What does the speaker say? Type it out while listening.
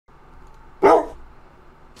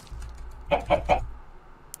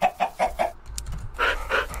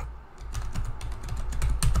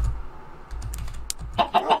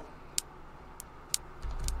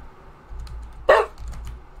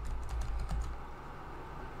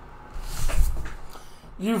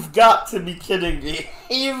You've got to be kidding me.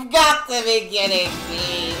 You've got to be kidding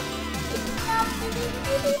me.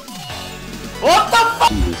 What the fuck?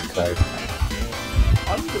 Jesus Christ.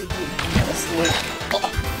 I'm gonna do this lick.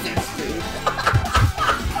 This dude.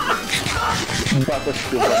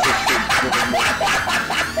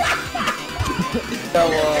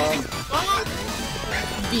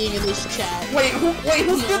 Being in this chat. Wait,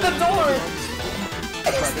 who's through the door?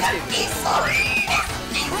 He's sorry.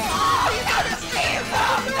 You gotta say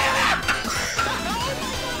something.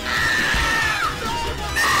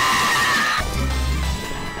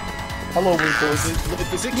 Hello, Winkles.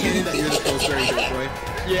 Is it canon that you're the post-very big boy?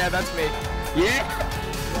 Yeah, that's me. Yeah?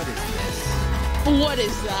 What is this? What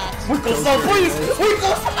is that? Winkles, no, please!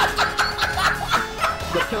 Winkles!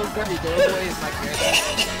 The Pillsbury Doughboy is my character.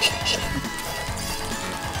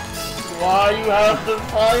 Why you have the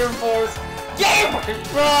Fire Force? Game!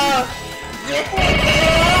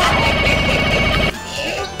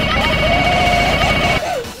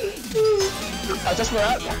 I just went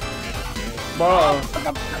out. Bro.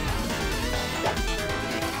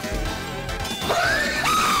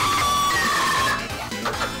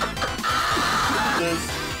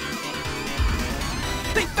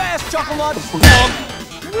 Think fast, Chocolate!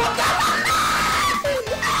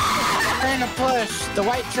 Train a push. The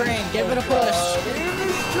white train. Give it a push.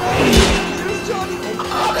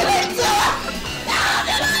 How did I die?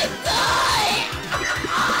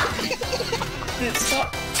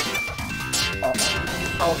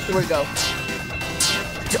 Oh, here we go.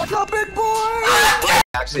 Chocolate big boy!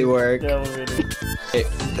 Actually work. Yeah, we're ready.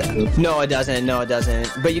 No, it doesn't. No, it doesn't.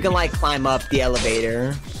 But you can like climb up the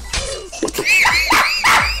elevator.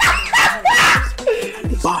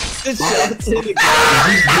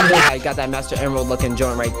 I got that Master Emerald looking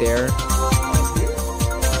joint right there.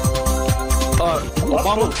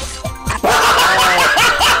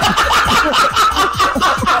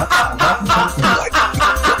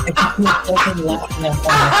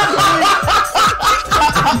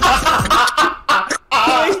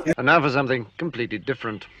 And now for something completely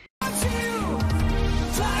different.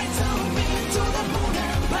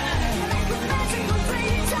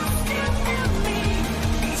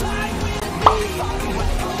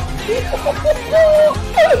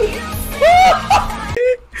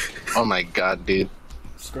 Oh my god, dude.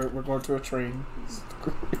 Skirt, we're going to a train.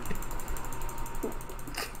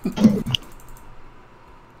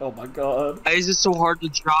 Oh my god. Why is it so hard to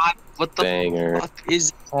drive? What the Banger. fuck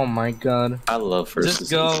is? Oh my god. I love first Just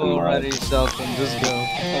go already, Shelton. Just go.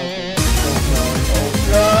 Oh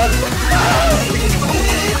god.